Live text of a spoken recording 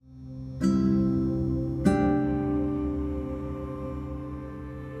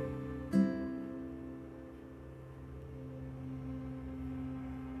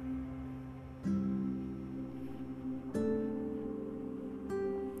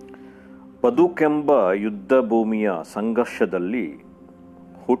ಬದುಕೆಂಬ ಯುದ್ಧ ಭೂಮಿಯ ಸಂಘರ್ಷದಲ್ಲಿ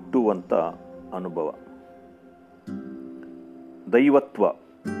ಹುಟ್ಟುವಂಥ ಅನುಭವ. ದೈವತ್ವ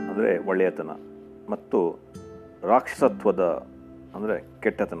ಅಂದರೆ ಒಳ್ಳೆಯತನ ಮತ್ತು ರಾಕ್ಷಸತ್ವದ ಅಂದರೆ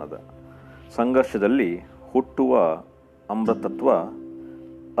ಕೆಟ್ಟತನದ ಸಂಘರ್ಷದಲ್ಲಿ ಹುಟ್ಟುವ ಅಮೃತತ್ವ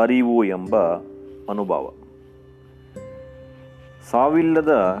ಅರಿವು ಎಂಬ ಅನುಭವ.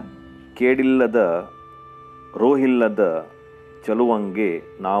 ಸಾವಿಲ್ಲದ ಕೇಡಿಲ್ಲದ ರೋಹಿಲ್ಲದ ಚಲುವಂಗೆ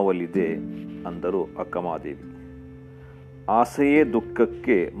ನಾವಲಿದೆ ಅಂದರು ಅಕ್ಕಮಹಾದೇವಿ. ಆಸೆಯೇ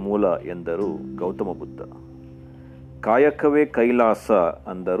ದುಃಖಕ್ಕೆ ಮೂಲ ಎಂದರು ಗೌತಮ ಬುದ್ಧ. ಕಾಯಕವೇ ಕೈಲಾಸ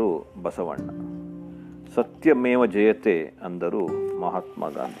ಅಂದರು ಬಸವಣ್ಣ. ಸತ್ಯಮೇವ ಜಯತೆ ಅಂದರು ಮಹಾತ್ಮ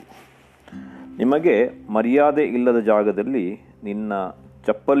ಗಾಂಧಿ. ನಿಮಗೆ ಮರ್ಯಾದೆ ಇಲ್ಲದ ಜಾಗದಲ್ಲಿ ನಿನ್ನ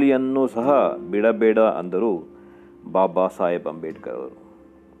ಚಪ್ಪಲಿಯನ್ನು ಸಹ ಬಿಡಬೇಡ ಅಂದರು ಬಾಬಾ ಸಾಹೇಬ್ ಅಂಬೇಡ್ಕರ್ ಅವರು.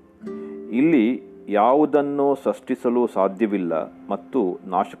 ಇಲ್ಲಿ ಯಾವುದನ್ನು ಸೃಷ್ಟಿಸಲು ಸಾಧ್ಯವಿಲ್ಲ ಮತ್ತು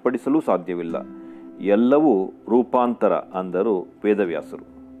ನಾಶಪಡಿಸಲು ಸಾಧ್ಯವಿಲ್ಲ, ಎಲ್ಲವೂ ರೂಪಾಂತರ ಅಂದರು ವೇದವ್ಯಾಸರು.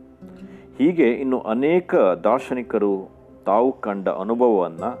 ಹೀಗೆ ಇನ್ನು ಅನೇಕ ದಾರ್ಶನಿಕರು ತಾವು ಕಂಡ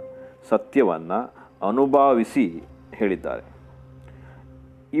ಅನುಭವವನ್ನು ಸತ್ಯವನ್ನು ಅನುಭವಿಸಿ ಹೇಳಿದ್ದಾರೆ.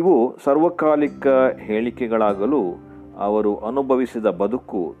 ಇವು ಸರ್ವಕಾಲಿಕ ಹೇಳಿಕೆಗಳಾಗಲು ಅವರು ಅನುಭವಿಸಿದ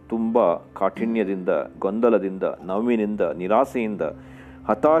ಬದುಕು ತುಂಬ ಕಾಠಿಣ್ಯದಿಂದ, ಗೊಂದಲದಿಂದ, ನೋವಿನಿಂದ, ನಿರಾಸೆಯಿಂದ,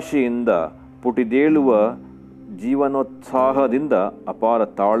 ಹತಾಶೆಯಿಂದ, ಪುಟಿದೇಳುವ ಜೀವನೋತ್ಸಾಹದಿಂದ, ಅಪಾರ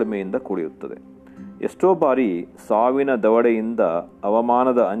ತಾಳ್ಮೆಯಿಂದ ಕೂಡಿರುತ್ತದೆ. ಎಷ್ಟೋ ಬಾರಿ ಸಾವಿನ ದವಡೆಯಿಂದ,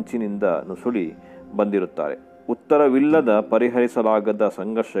 ಅವಮಾನದ ಅಂಚಿನಿಂದ ನುಸುಳಿ ಬಂದಿರುತ್ತಾರೆ. ಉತ್ತರವಿಲ್ಲದ ಪರಿಹರಿಸಲಾಗದ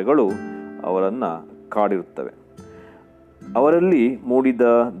ಸಂಘರ್ಷಗಳು ಅವರನ್ನು ಕಾಡಿರುತ್ತವೆ. ಅವರಲ್ಲಿ ಮೂಡಿದ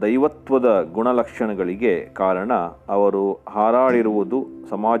ದೈವತ್ವದ ಗುಣಲಕ್ಷಣಗಳಿಗೆ ಕಾರಣ ಅವರು ಹಾರಾಡಿರುವುದು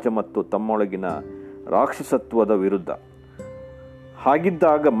ಸಮಾಜ ಮತ್ತು ತಮ್ಮೊಳಗಿನ ರಾಕ್ಷಸತ್ವದ ವಿರುದ್ಧ.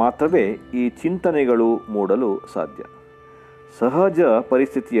 ಹಾಗಿದ್ದಾಗ ಮಾತ್ರವೇ ಈ ಚಿಂತನೆಗಳು ಮೂಡಲು ಸಾಧ್ಯ. ಸಹಜ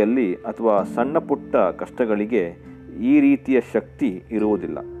ಪರಿಸ್ಥಿತಿಯಲ್ಲಿ ಅಥವಾ ಸಣ್ಣ ಪುಟ್ಟ ಕಷ್ಟಗಳಿಗೆ ಈ ರೀತಿಯ ಶಕ್ತಿ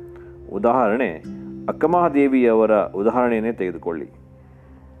ಇರುವುದಿಲ್ಲ. ಉದಾಹರಣೆ, ಅಕ್ಕಮಹಾದೇವಿಯವರ ಉದಾಹರಣೆಯೇ ತೆಗೆದುಕೊಳ್ಳಿ.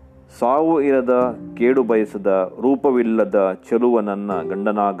 ಸಾವು ಇರದ, ಕೇಡು ಬಯಸದ, ರೂಪವಿಲ್ಲದ ಚೆಲುವ ನನ್ನ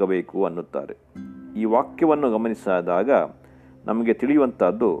ಗಂಡನಾಗಬೇಕು ಅನ್ನುತ್ತಾರೆ. ಈ ವಾಕ್ಯವನ್ನು ಗಮನಿಸಿದಾಗ ನಮಗೆ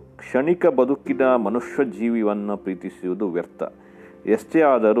ತಿಳಿಯುವಂಥದ್ದು, ಕ್ಷಣಿಕ ಬದುಕಿನ ಮನುಷ್ಯ ಜೀವಿಯನ್ನು ಪ್ರೀತಿಸುವುದು ವ್ಯರ್ಥ. ಎಷ್ಟೇ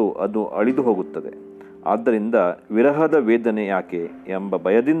ಆದರೂ ಅದು ಅಳಿದು ಹೋಗುತ್ತದೆ. ಆದ್ದರಿಂದ ವಿರಹದ ವೇದನೆ ಯಾಕೆ ಎಂಬ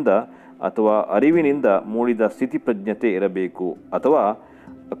ಭಯದಿಂದ ಅಥವಾ ಅರಿವಿನಿಂದ ಮೂಡಿದ ಸ್ಥಿತಿಪ್ರಜ್ಞತೆ ಇರಬೇಕು. ಅಥವಾ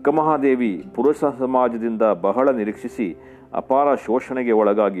ಅಕ್ಕಮಹಾದೇವಿ ಪುರುಷ ಸಮಾಜದಿಂದ ಬಹಳ ನಿರೀಕ್ಷಿಸಿ ಅಪಾರ ಶೋಷಣೆಗೆ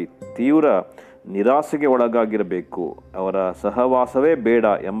ಒಳಗಾಗಿ ತೀವ್ರ ನಿರಾಸೆಗೆ ಒಳಗಾಗಿರಬೇಕು. ಅವರ ಸಹವಾಸವೇ ಬೇಡ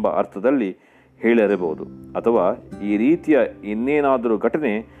ಎಂಬ ಅರ್ಥದಲ್ಲಿ ಹೇಳಿರಬಹುದು. ಅಥವಾ ಈ ರೀತಿಯ ಇನ್ನೇನಾದರೂ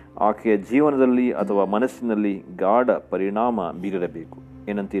ಘಟನೆ ಆಕೆಯ ಜೀವನದಲ್ಲಿ ಅಥವಾ ಮನಸ್ಸಿನಲ್ಲಿ ಗಾಢ ಪರಿಣಾಮ ಬೀರಿರಬೇಕು.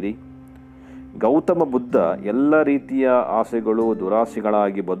 ಏನಂತೀರಿ? ಗೌತಮ ಬುದ್ಧ ಎಲ್ಲ ರೀತಿಯ ಆಸೆಗಳು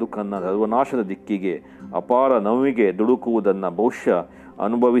ದುರಾಸೆಗಳಾಗಿ ಬದುಕನ್ನು ಸರ್ವನಾಶದ ದಿಕ್ಕಿಗೆ, ಅಪಾರ ನೋವಿಗೆ ದುಡುಕುವುದನ್ನು ಬಹುಶಃ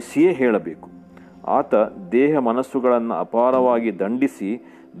ಅನುಭವಿಸಿಯೇ ಹೇಳಬೇಕು. ಆತ ದೇಹ ಮನಸ್ಸುಗಳನ್ನು ಅಪಾರವಾಗಿ ದಂಡಿಸಿ,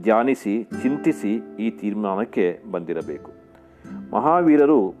 ಧ್ಯಾನಿಸಿ, ಚಿಂತಿಸಿ ಈ ತೀರ್ಮಾನಕ್ಕೆ ಬಂದಿರಬೇಕು.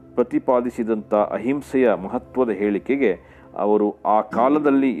 ಮಹಾವೀರರು ಪ್ರತಿಪಾದಿಸಿದಂಥ ಅಹಿಂಸೆಯ ಮಹತ್ವದ ಹೇಳಿಕೆಗೆ ಅವರು ಆ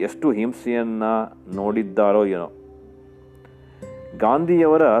ಕಾಲದಲ್ಲಿ ಎಷ್ಟು ಹಿಂಸೆಯನ್ನು ನೋಡಿದ್ದಾರೋ ಏನೋ.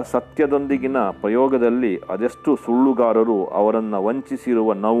 ಗಾಂಧಿಯವರ ಸತ್ಯದೊಂದಿಗಿನ ಪ್ರಯೋಗದಲ್ಲಿ ಅದೆಷ್ಟು ಸುಳ್ಳುಗಾರರು ಅವರನ್ನು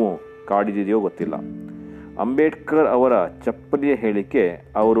ವಂಚಿಸಿರುವ ನೋವು ಕಾಡಿದೆಯೋ ಗೊತ್ತಿಲ್ಲ. ಅಂಬೇಡ್ಕರ್ ಅವರ ಚಪ್ಪಲಿಯ ಹೇಳಿಕೆ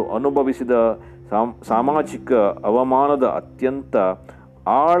ಅವರು ಅನುಭವಿಸಿದ ಸಾಮಾಜಿಕ ಅವಮಾನದ ಅತ್ಯಂತ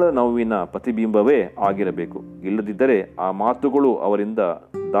ಆಳ ನೋವಿನ ಪ್ರತಿಬಿಂಬವೇ ಆಗಿರಬೇಕು. ಇಲ್ಲದಿದ್ದರೆ ಆ ಮಾತುಗಳು ಅವರಿಂದ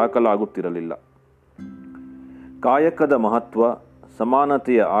ದಾಖಲಾಗುತ್ತಿರಲಿಲ್ಲ. ಕಾಯಕದ ಮಹತ್ವ,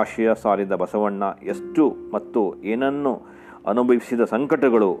 ಸಮಾನತೆಯ ಆಶಯ ಸಾರಿದ ಬಸವಣ್ಣ ಎಷ್ಟು ಮತ್ತು ಏನನ್ನು ಅನುಭವಿಸಿದ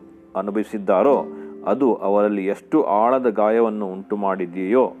ಸಂಕಟಗಳು ಅನುಭವಿಸಿದ್ದಾರೋ ಅದು ಅವರಲ್ಲಿ ಎಷ್ಟು ಆಳದ ಗಾಯವನ್ನು ಉಂಟು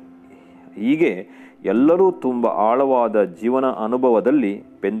ಮಾಡಿದೆಯೋ. ಹೀಗೆ ಎಲ್ಲರೂ ತುಂಬ ಆಳವಾದ ಜೀವನ ಅನುಭವದಲ್ಲಿ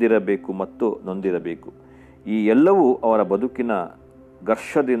ಬೆಂದಿರಬೇಕು ಮತ್ತು ನೊಂದಿರಬೇಕು. ಈ ಎಲ್ಲವೂ ಅವರ ಬದುಕಿನ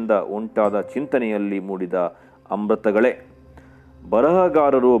ಘರ್ಷದಿಂದ ಉಂಟಾದ ಚಿಂತನೆಯಲ್ಲಿ ಮೂಡಿದ ಅಮೃತಗಳೇ.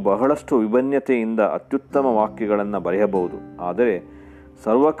 ಬರಹಗಾರರು ಬಹಳಷ್ಟು ವಿಭಿನ್ನತೆಯಿಂದ ಅತ್ಯುತ್ತಮ ವಾಕ್ಯಗಳನ್ನು ಬರೆಯಬಹುದು. ಆದರೆ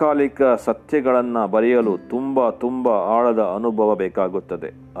ಸರ್ವಕಾಲಿಕ ಸತ್ಯಗಳನ್ನು ಬರೆಯಲು ತುಂಬ ಆಳದ ಅನುಭವ ಬೇಕಾಗುತ್ತದೆ.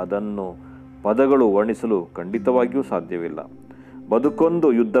 ಅದನ್ನು ಪದಗಳು ವರ್ಣಿಸಲು ಖಂಡಿತವಾಗಿಯೂ ಸಾಧ್ಯವಿಲ್ಲ. ಬದುಕೊಂದು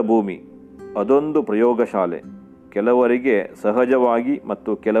ಯುದ್ಧ ಭೂಮಿ, ಅದೊಂದು ಪ್ರಯೋಗಶಾಲೆ. ಕೆಲವರಿಗೆ ಸಹಜವಾಗಿ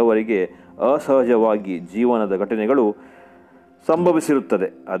ಮತ್ತು ಕೆಲವರಿಗೆ ಅಸಹಜವಾಗಿ ಜೀವನದ ಘಟನೆಗಳು ಸಂಭವಿಸಿರುತ್ತದೆ.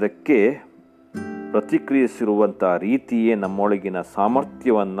 ಅದಕ್ಕೆ ಪ್ರತಿಕ್ರಿಯಿಸಿರುವಂಥ ರೀತಿಯೇ ನಮ್ಮೊಳಗಿನ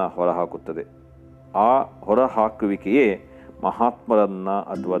ಸಾಮರ್ಥ್ಯವನ್ನು ಹೊರಹಾಕುತ್ತದೆ. ಆ ಹೊರಹಾಕುವಿಕೆಯೇ ಮಹಾತ್ಮರನ್ನು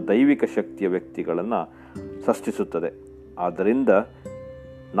ಅಥವಾ ದೈವಿಕ ಶಕ್ತಿಯ ವ್ಯಕ್ತಿಗಳನ್ನು ಸೃಷ್ಟಿಸುತ್ತದೆ. ಆದ್ದರಿಂದ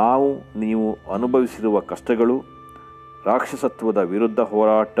ನೀವು ಅನುಭವಿಸಿರುವ ಕಷ್ಟಗಳು, ರಾಕ್ಷಸತ್ವದ ವಿರುದ್ಧ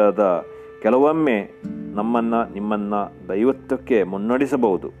ಹೋರಾಟದ ಕೆಲವೊಮ್ಮೆ ನಿಮ್ಮನ್ನು ದೈವತ್ವಕ್ಕೆ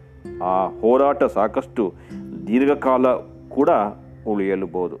ಮುನ್ನಡೆಸಬಹುದು. ಆ ಹೋರಾಟ ಸಾಕಷ್ಟು ದೀರ್ಘಕಾಲ ಕೂಡ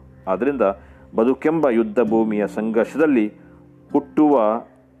ಉಳಿಯಲುಬಹುದು. ಆದ್ದರಿಂದ ಬದುಕೆಂಬ ಯುದ್ಧ ಭೂಮಿಯ ಸಂಘರ್ಷದಲ್ಲಿ ಹುಟ್ಟುವ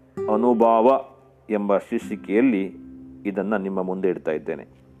ಅನುಭವ ಎಂಬ ಶೀರ್ಷಿಕೆಯಲ್ಲಿ ಇದನ್ನು ನಿಮ್ಮ ಮುಂದೆ ಇಡ್ತಾ ಇದ್ದೇನೆ.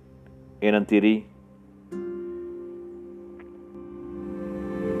 ಏನಂತೀರಿ?